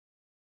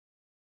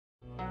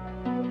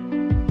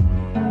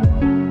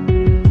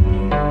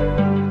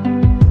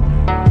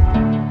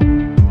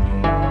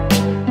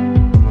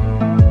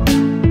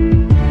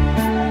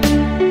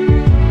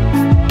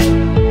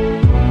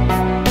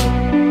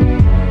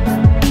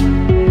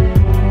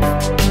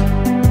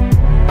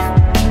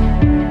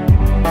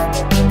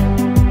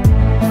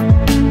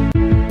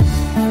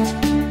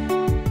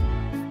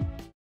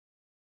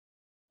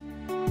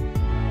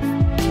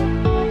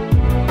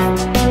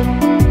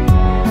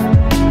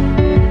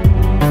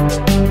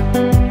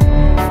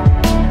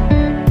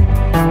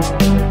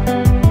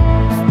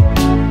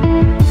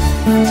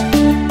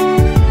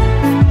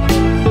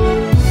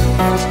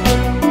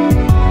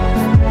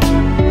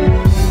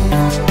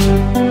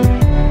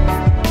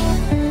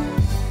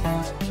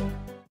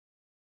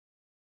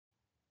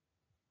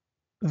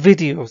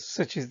Videos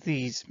such as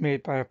these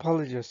made by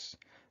apologists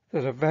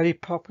that are very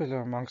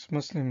popular amongst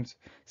Muslims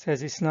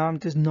says Islam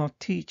does not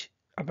teach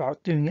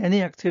about doing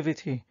any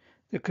activity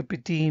that could be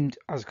deemed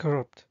as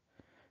corrupt.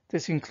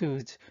 This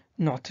includes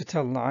not to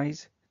tell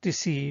lies,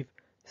 deceive,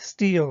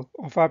 steal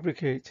or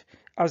fabricate,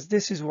 as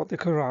this is what the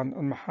Quran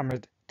and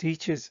Muhammad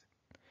teaches.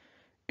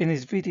 In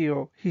his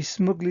video, he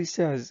smugly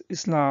says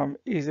Islam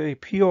is a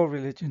pure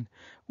religion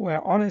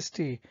where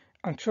honesty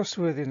and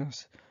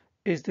trustworthiness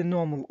is the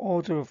normal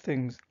order of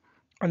things,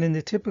 and in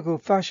the typical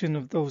fashion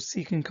of those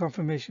seeking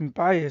confirmation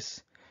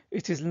bias,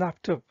 it is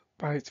lapped up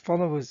by its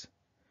followers.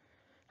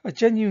 A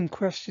genuine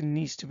question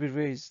needs to be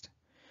raised.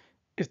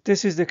 If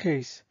this is the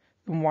case,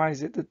 then why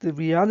is it that the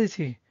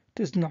reality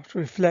does not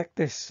reflect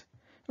this?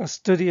 As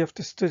study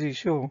after study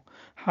show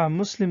how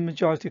Muslim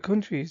majority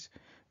countries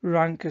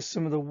rank as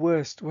some of the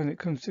worst when it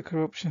comes to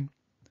corruption.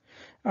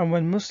 And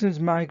when Muslims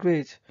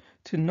migrate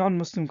to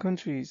non-Muslim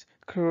countries,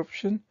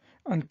 corruption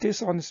and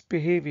dishonest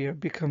behavior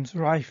becomes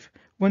rife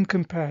when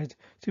compared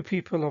to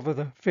people of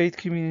other faith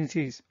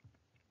communities.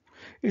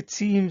 It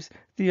seems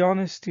the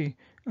honesty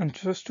and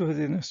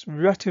trustworthiness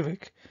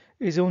rhetoric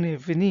is only a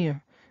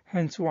veneer,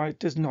 hence why it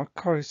does not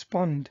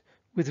correspond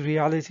with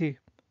reality.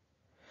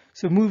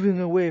 So moving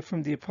away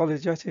from the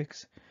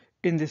apologetics,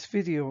 in this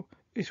video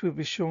it will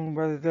be shown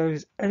whether there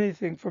is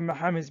anything from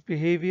Muhammad's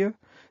behavior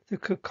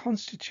that could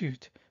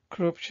constitute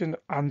corruption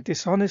and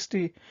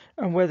dishonesty,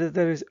 and whether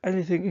there is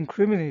anything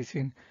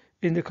incriminating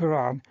in the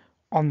Quran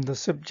on the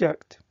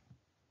subject.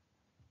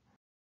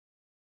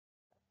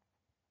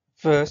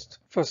 First,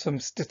 for some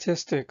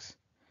statistics.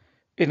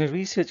 In a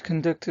research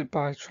conducted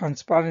by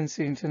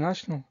Transparency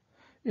International,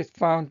 it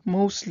found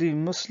mostly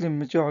Muslim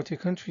majority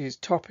countries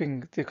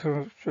topping the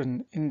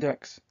corruption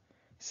index.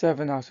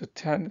 7 out of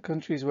 10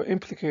 countries were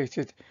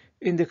implicated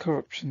in the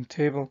corruption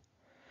table.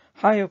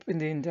 High up in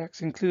the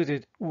index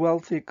included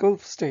wealthy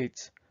Gulf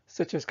states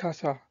such as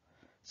Qatar,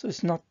 so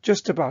it's not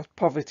just about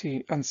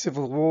poverty and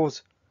civil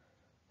wars.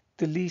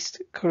 The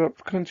least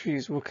corrupt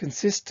countries were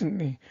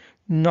consistently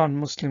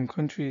non-Muslim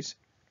countries.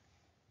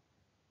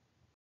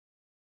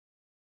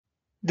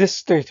 This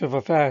state of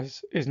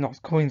affairs is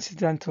not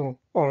coincidental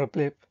or a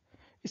blip.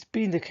 It's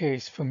been the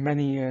case for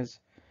many years.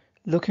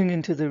 Looking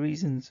into the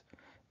reasons,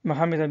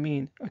 Muhammad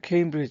Amin, a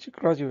Cambridge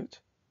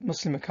graduate,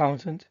 Muslim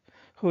accountant,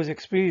 who has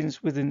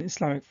experience within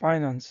Islamic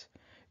finance,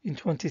 in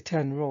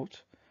 2010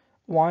 wrote,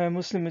 "Why are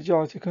Muslim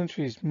majority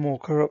countries more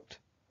corrupt?"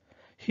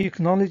 He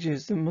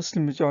acknowledges that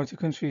Muslim majority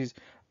countries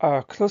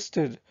are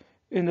clustered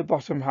in the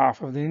bottom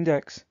half of the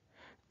index.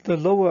 The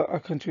lower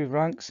a country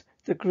ranks,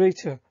 the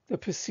greater the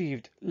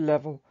perceived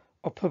level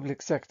of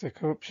public sector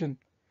corruption.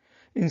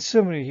 In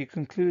summary, he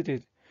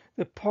concluded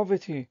that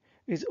poverty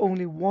is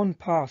only one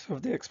part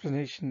of the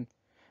explanation,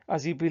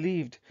 as he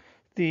believed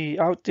the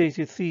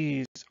outdated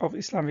theories of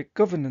Islamic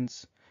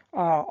governance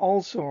are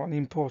also an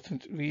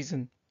important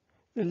reason.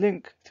 The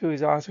link to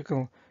his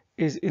article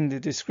is in the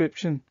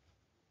description.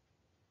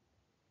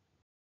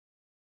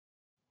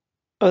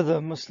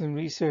 Other Muslim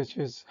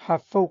researchers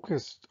have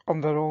focused on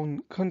their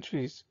own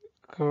country's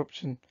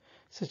corruption,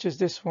 such as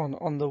this one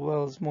on the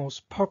world's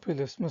most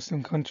populous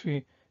Muslim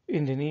country,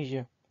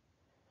 Indonesia.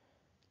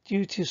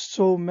 Due to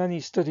so many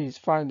studies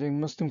finding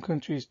Muslim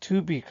countries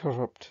to be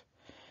corrupt,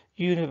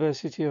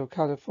 University of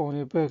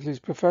California, Berkeley's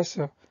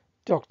professor,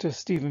 Dr.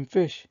 Stephen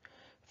Fish,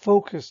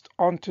 focused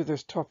onto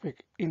this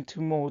topic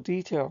into more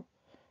detail.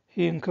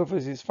 He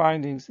uncovers his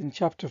findings in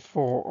chapter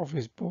 4 of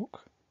his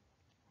book.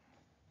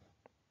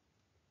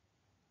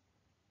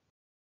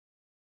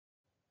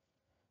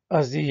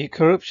 As the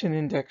corruption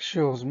index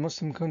shows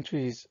Muslim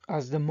countries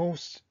as the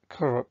most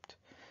corrupt,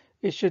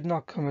 it should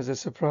not come as a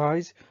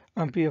surprise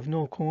and be of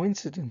no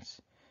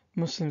coincidence.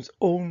 Muslims'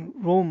 own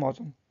role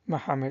model,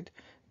 Muhammad,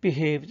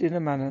 behaved in a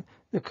manner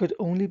that could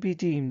only be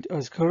deemed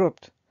as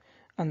corrupt,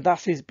 and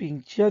that is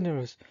being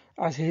generous,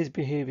 as his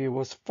behavior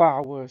was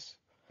far worse.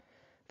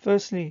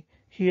 Firstly,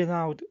 he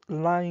allowed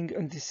lying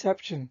and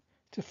deception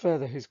to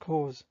further his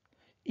cause,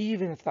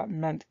 even if that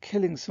meant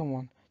killing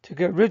someone to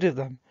get rid of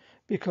them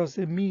because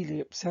they merely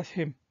upset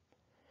him.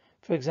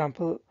 For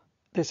example,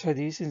 this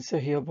hadith in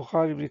Sahih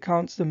al-Bukhari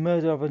recounts the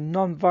murder of a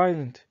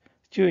non-violent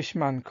Jewish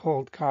man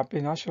called Ka'b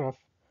bin Ashraf.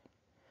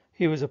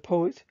 He was a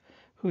poet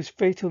whose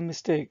fatal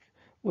mistake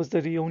was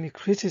that he only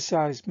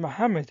criticized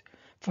Muhammad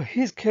for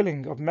his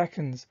killing of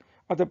Meccans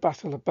at the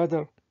Battle of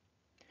Badr.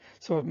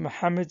 So at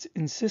Muhammad's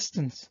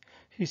insistence,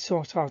 he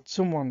sought out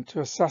someone to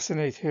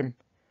assassinate him.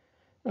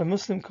 A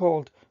Muslim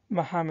called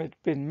Muhammad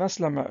bin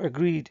Maslama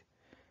agreed,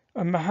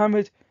 and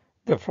Muhammad,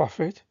 the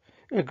Prophet,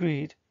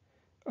 agreed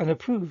and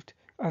approved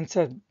and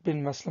said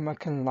bin Maslama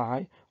can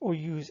lie or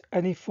use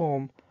any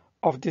form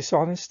of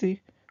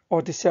dishonesty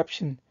or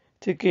deception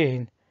to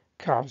gain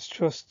Ka'b's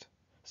trust.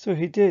 So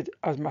he did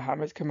as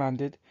Muhammad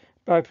commanded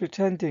by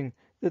pretending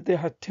that they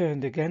had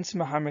turned against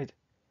Muhammad.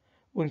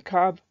 When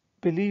Ka'b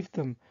believed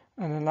them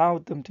and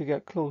allowed them to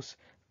get close,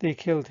 they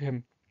killed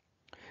him.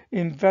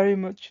 In very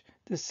much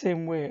the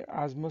same way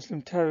as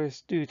Muslim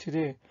terrorists do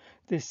today,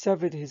 they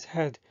severed his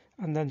head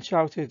and then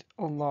shouted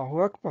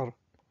Allahu Akbar.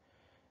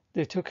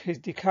 They took his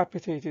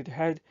decapitated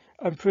head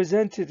and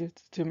presented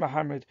it to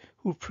Muhammad,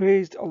 who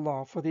praised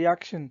Allah for the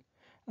action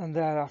and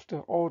thereafter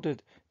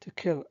ordered to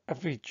kill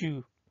every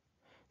Jew.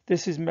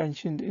 This is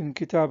mentioned in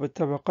Kitab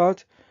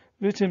al-Tabaqat,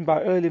 written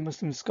by early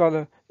Muslim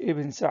scholar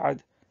Ibn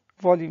Sa'ad,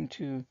 volume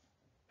 2,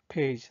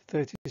 page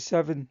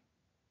 37.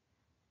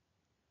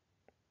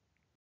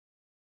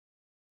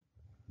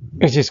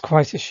 It is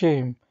quite a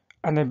shame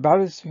and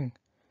embarrassing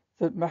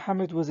that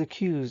Muhammad was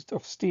accused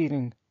of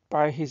stealing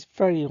by his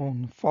very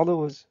own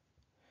followers.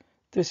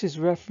 This is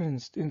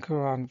referenced in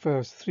Quran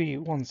verse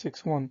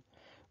 3161,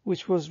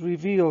 which was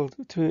revealed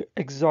to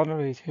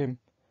exonerate him.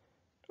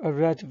 A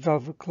red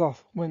velvet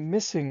cloth went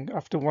missing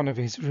after one of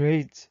his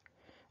raids,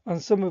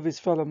 and some of his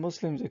fellow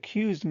Muslims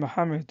accused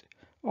Muhammad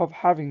of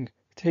having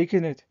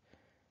taken it.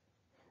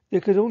 They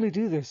could only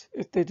do this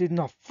if they did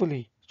not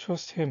fully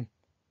trust him.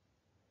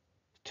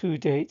 To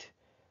date,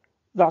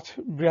 that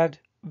red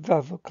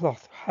velvet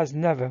cloth has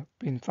never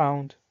been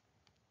found.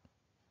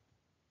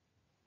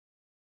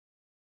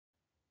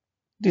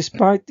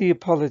 Despite the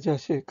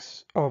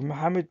apologetics of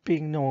Muhammad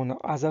being known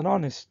as an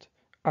honest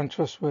and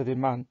trustworthy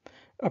man,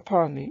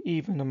 apparently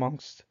even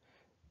amongst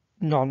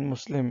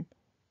non-Muslim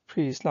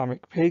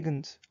pre-Islamic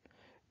pagans,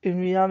 in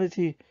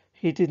reality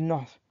he did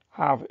not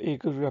have a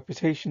good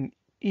reputation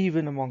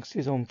even amongst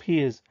his own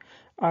peers,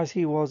 as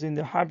he was in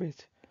the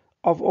habit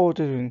of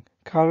ordering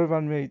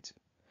caravan raids.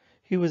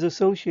 He was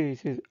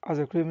associated as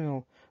a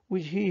criminal,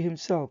 which he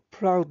himself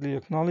proudly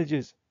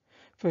acknowledges.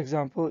 For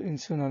example, in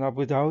Sunan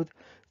Abu Dawud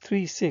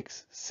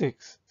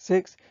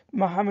 3666,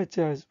 Muhammad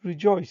says,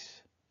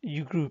 "Rejoice,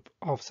 you group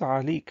of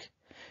Sa'alik."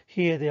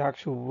 Here the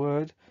actual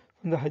word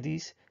from the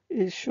hadith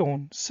is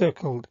shown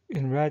circled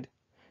in red.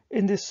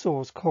 In this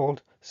source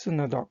called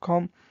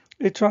Sunnah.com,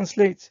 it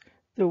translates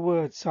the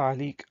word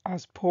Sa'alik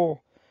as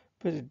poor,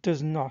 but it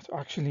does not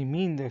actually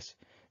mean this.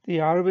 The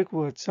Arabic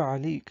word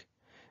Sa'alik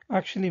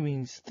actually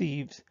means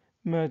thieves,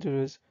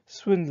 murderers,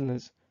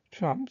 swindlers,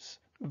 tramps,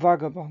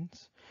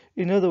 vagabonds.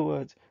 In other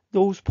words,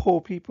 those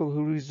poor people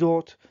who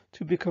resort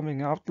to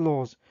becoming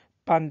outlaws,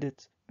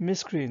 bandits,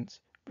 miscreants,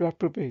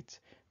 reprobates,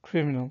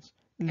 criminals,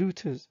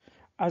 looters,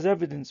 as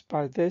evidenced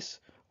by this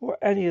or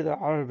any other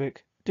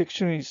Arabic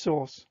dictionary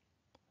source.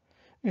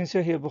 In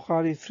Sahih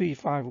Bukhari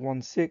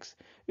 3516,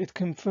 it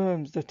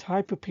confirms the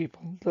type of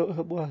people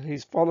that were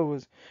his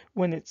followers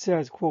when it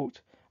says,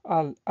 quote,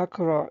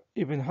 Al-Aqra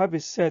ibn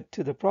Habis said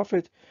to the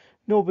Prophet,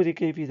 "Nobody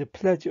gave you the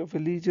pledge of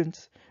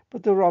allegiance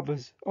but the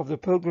robbers of the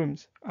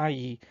pilgrims,"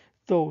 i.e.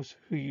 those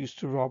who used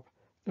to rob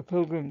the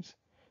pilgrims,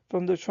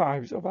 from the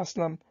tribes of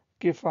Aslam,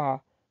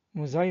 Gifar,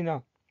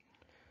 Muzayna.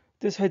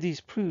 This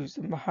hadith proves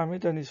that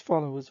Muhammad and his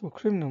followers were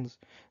criminals,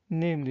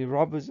 namely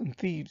robbers and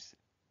thieves.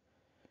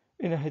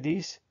 In a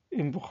hadith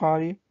in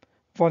Bukhari,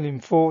 volume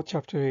 4,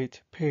 chapter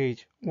 8,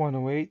 page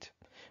 108,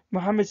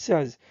 Muhammad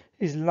says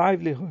his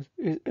livelihood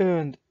is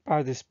earned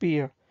by the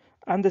spear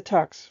and the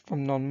tax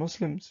from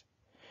non-Muslims.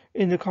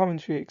 In the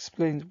commentary it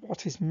explains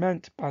what is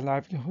meant by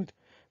livelihood,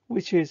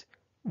 which is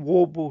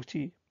war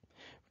booty.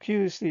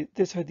 Curiously,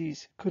 this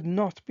hadith could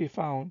not be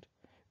found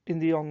in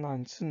the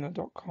online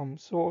Sunnah.com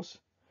source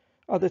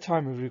at the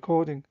time of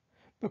recording,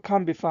 but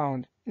can be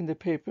found in the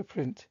paper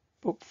print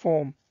book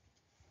form.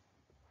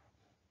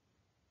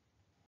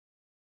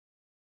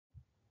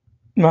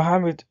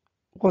 Muhammad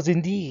was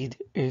indeed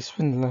a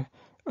swindler,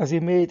 as he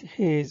made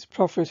his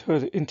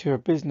prophethood into a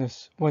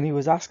business when he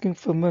was asking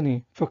for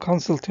money for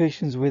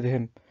consultations with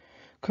him.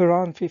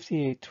 Quran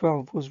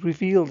 58:12 was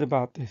revealed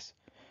about this.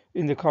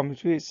 In the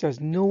commentary it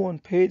says no one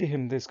paid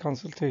him this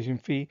consultation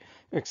fee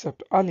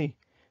except Ali,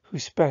 who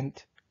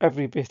spent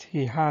every bit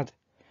he had,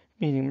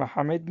 meaning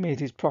Muhammad made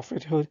his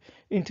prophethood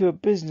into a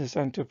business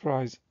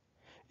enterprise.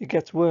 It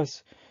gets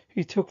worse.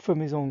 He took from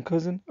his own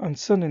cousin and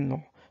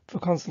son-in-law for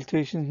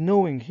consultations,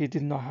 knowing he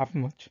did not have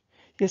much,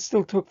 yet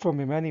still took from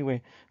him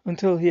anyway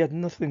until he had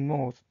nothing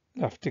more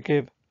left to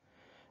give.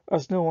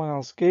 As no one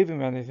else gave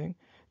him anything,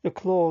 the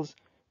clause,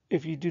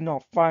 "if you do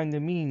not find the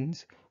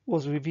means,"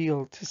 was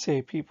revealed to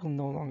say people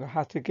no longer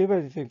had to give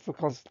anything for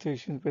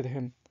consultations with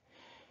him.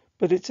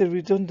 But it's a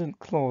redundant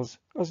clause,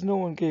 as no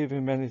one gave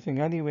him anything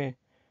anyway,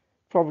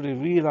 probably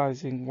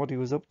realizing what he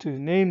was up to,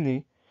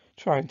 namely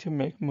trying to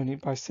make money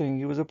by saying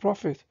he was a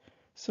prophet,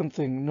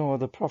 something no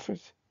other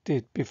prophet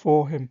did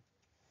before him.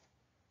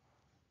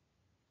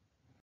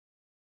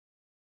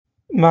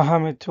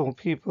 Muhammad told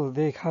people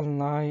they can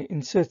lie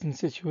in certain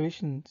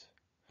situations.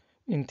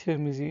 In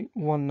Tirmizi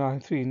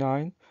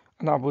 1939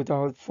 and Abu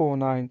Dawud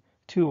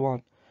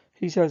 4921,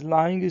 he says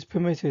lying is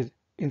permitted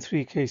in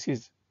 3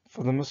 cases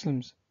for the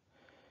Muslims.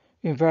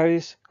 In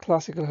various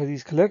classical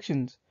hadith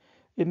collections,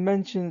 it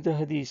mentions the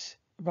hadith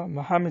about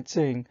Muhammad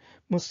saying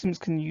Muslims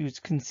can use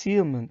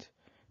concealment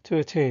to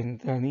attain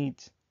their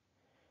needs.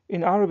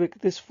 In Arabic,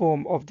 this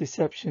form of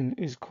deception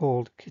is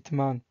called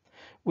kitman,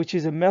 which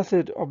is a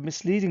method of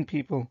misleading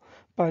people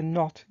by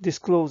not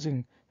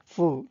disclosing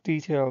full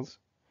details.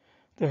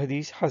 The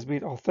hadith has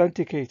been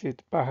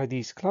authenticated by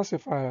hadith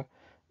classifier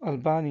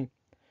Albani,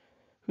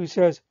 who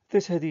says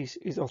this hadith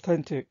is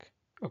authentic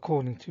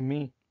according to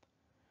me.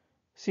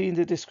 See in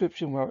the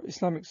description where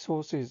Islamic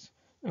sources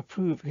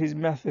approve his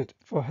method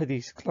for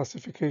hadith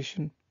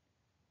classification.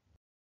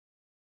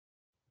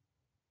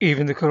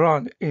 Even the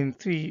Quran in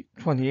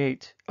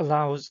 3:28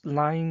 allows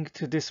lying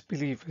to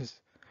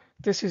disbelievers.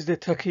 This is the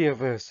Taqiyya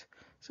verse,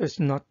 so it's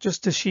not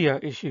just a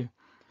Shia issue.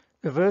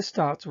 The verse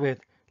starts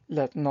with,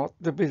 "Let not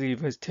the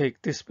believers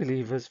take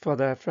disbelievers for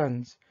their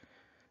friends."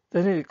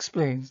 Then it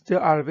explains the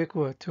Arabic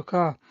word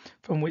tuqa,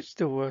 from which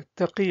the word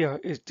taqiyya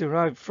is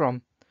derived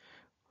from,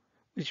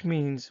 which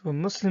means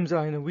when Muslims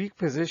are in a weak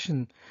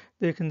position,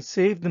 they can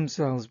save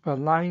themselves by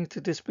lying to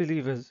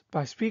disbelievers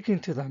by speaking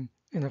to them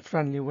in a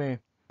friendly way,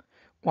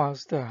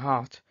 whilst their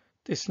heart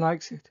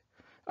dislikes it,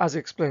 as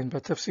explained by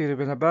Tafsir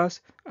ibn Abbas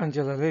and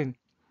Jalalain.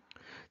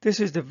 This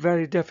is the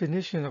very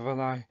definition of a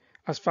lie,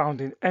 as found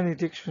in any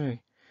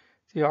dictionary.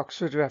 The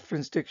Oxford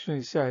Reference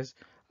Dictionary says,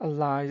 "A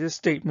lie is a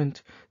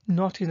statement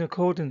not in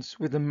accordance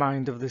with the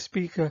mind of the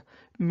speaker,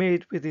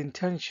 made with the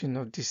intention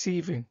of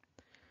deceiving."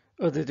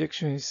 Other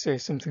dictionaries say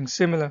something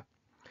similar.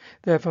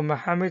 Therefore,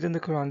 Muhammad and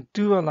the Quran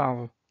do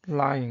allow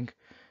lying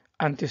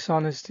and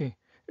dishonesty,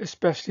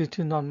 especially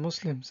to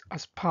non-Muslims,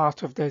 as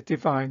part of their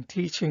divine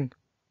teaching.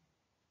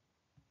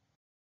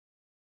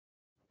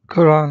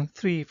 Quran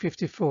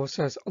 3:54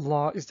 says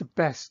Allah is the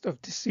best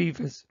of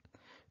deceivers.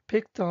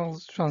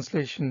 Pickthall's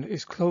translation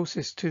is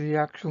closest to the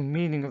actual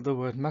meaning of the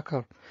word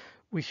makr,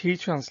 which he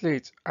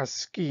translates as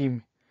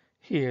scheme,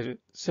 here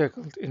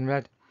circled in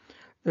red.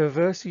 The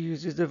verse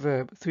uses the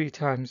verb 3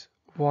 times,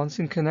 once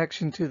in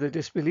connection to the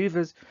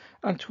disbelievers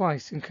and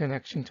twice in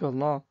connection to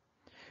Allah.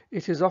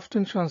 It is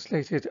often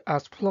translated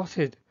as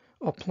plotted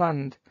or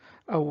planned,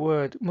 a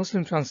word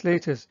Muslim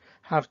translators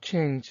have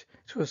changed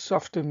to a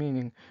softer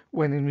meaning,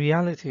 when in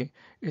reality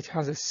it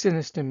has a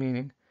sinister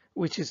meaning,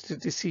 which is to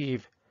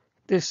deceive.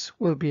 This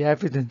will be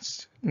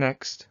evidenced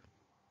next.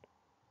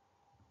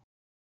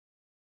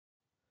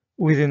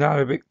 Within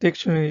Arabic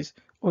dictionaries,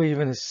 or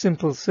even a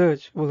simple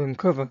search will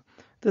uncover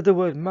that the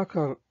word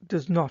makr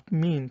does not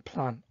mean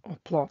plan or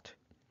plot.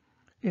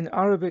 In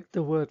Arabic,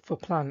 the word for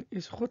plan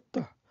is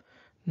khutta,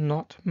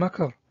 not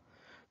makr.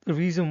 The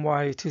reason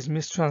why it is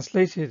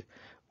mistranslated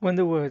when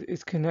the word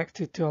is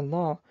connected to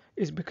Allah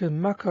is because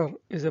makr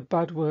is a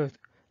bad word,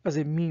 as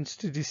it means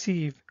to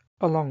deceive,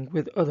 along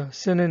with other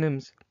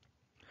synonyms.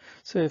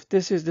 So if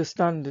this is the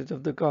standard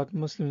of the God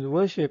Muslims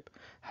worship,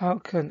 how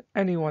can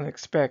anyone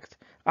expect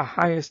a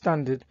higher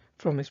standard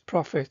from his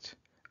Prophet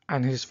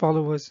and his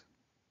followers?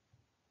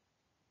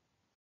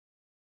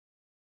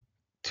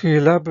 To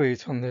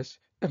elaborate on this,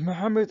 if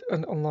Muhammad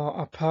and Allah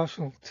are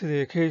partial to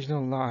the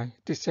occasional lie,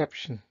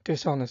 deception,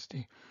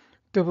 dishonesty,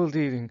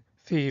 double-dealing,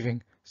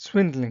 thieving,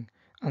 swindling,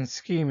 and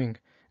scheming,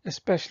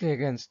 especially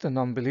against the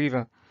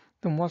non-believer,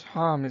 then what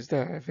harm is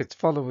there if its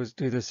followers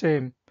do the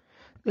same?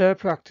 Their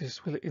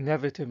practice will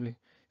inevitably,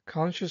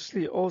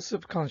 consciously or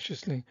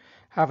subconsciously,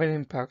 have an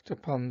impact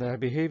upon their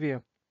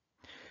behavior,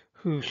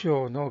 who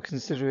show no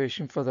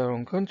consideration for their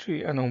own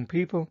country and own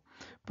people,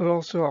 but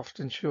also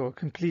often show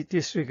complete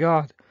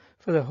disregard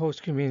for their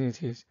host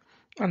communities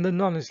and the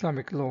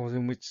non-Islamic laws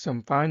in which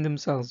some find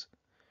themselves.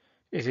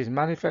 It is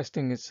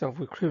manifesting itself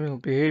with criminal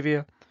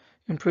behavior,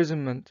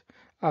 imprisonment,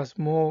 as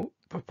more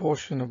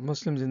proportion of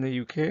Muslims in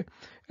the UK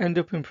end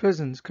up in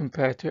prisons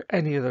compared to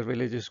any other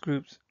religious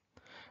groups.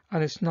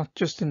 And it's not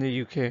just in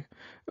the UK.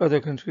 Other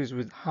countries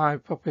with high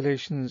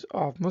populations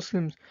of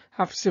Muslims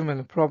have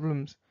similar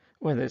problems,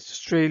 whether it's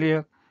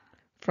Australia,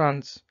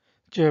 France,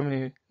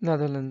 Germany,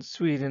 Netherlands,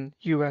 Sweden,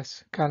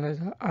 US,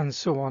 Canada, and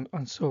so on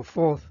and so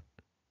forth.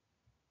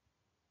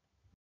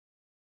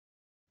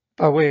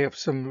 By way of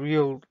some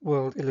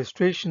real-world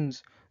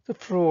illustrations, the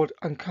fraud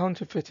and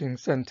counterfeiting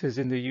centres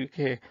in the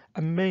UK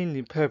are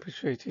mainly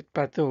perpetrated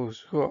by those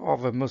who are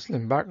of a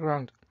Muslim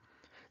background.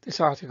 This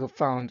article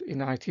found in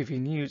ITV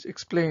News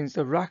explains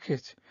the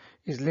racket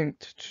is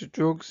linked to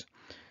drugs,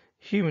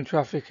 human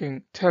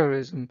trafficking,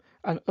 terrorism,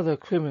 and other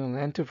criminal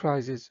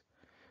enterprises.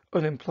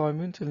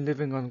 Unemployment and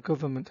living on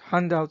government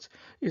handouts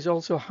is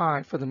also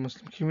high for the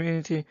Muslim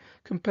community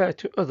compared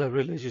to other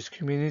religious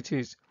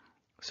communities.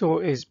 So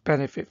is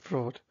benefit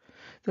fraud.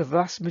 The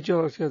vast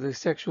majority of the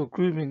sexual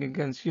grooming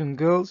against young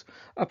girls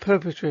are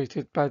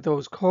perpetrated by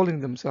those calling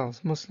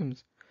themselves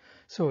Muslims.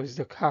 So is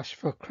the cash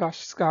for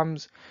crash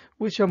scams,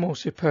 which are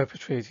mostly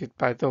perpetrated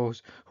by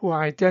those who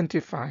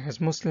identify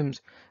as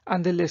Muslims,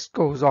 and the list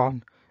goes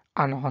on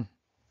and on.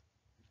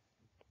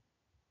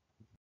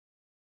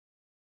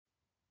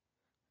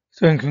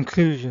 So in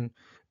conclusion,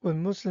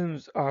 when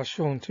Muslims are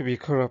shown to be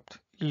corrupt,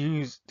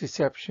 use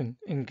deception,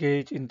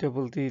 engage in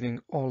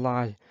double-dealing or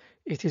lie,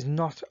 it is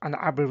not an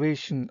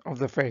aberration of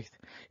the faith.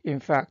 In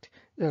fact,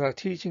 there are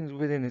teachings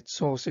within its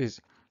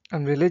sources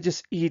and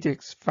religious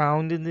edicts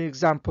found in the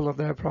example of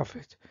their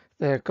Prophet,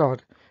 their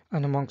God,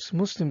 and amongst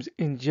Muslims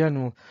in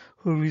general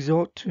who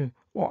resort to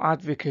or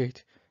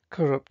advocate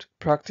corrupt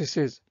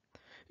practices.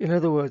 In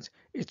other words,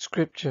 it's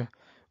scripture,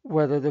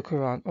 whether the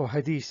Quran or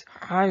Hadith,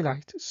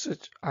 highlight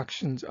such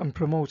actions and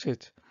promote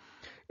it.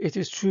 It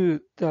is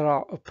true there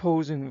are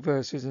opposing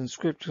verses and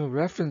scriptural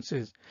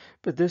references,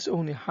 but this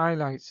only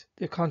highlights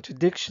the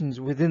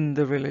contradictions within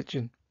the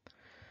religion.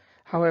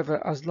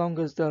 However, as long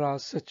as there are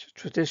such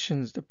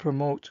traditions that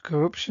promote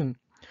corruption,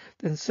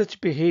 then such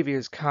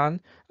behaviors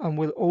can and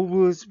will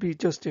always be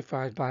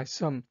justified by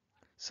some,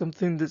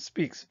 something that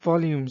speaks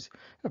volumes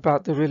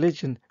about the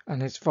religion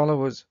and its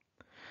followers.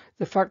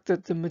 The fact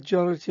that the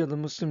majority of the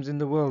Muslims in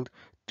the world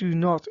do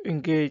not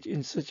engage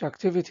in such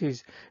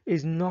activities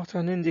is not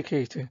an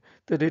indicator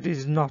that it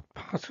is not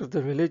part of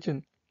the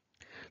religion,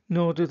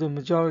 nor do the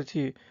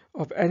majority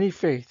of any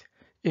faith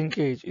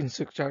engage in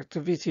such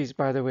activities,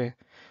 by the way.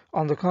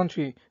 On the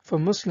contrary, for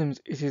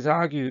Muslims it is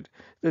argued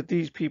that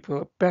these people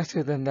are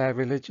better than their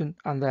religion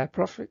and their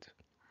prophet.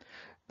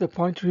 The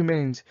point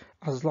remains,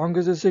 as long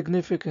as a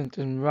significant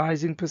and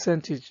rising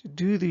percentage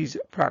do these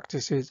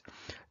practices,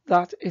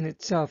 that in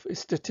itself is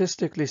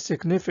statistically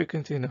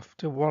significant enough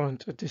to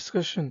warrant a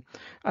discussion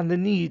and the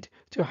need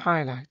to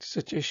highlight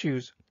such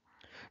issues.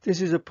 This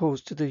is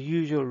opposed to the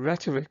usual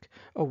rhetoric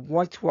of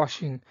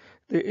whitewashing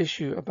the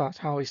issue about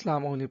how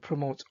Islam only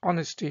promotes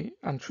honesty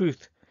and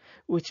truth,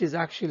 which is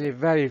actually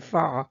very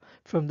far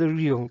from the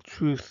real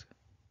truth.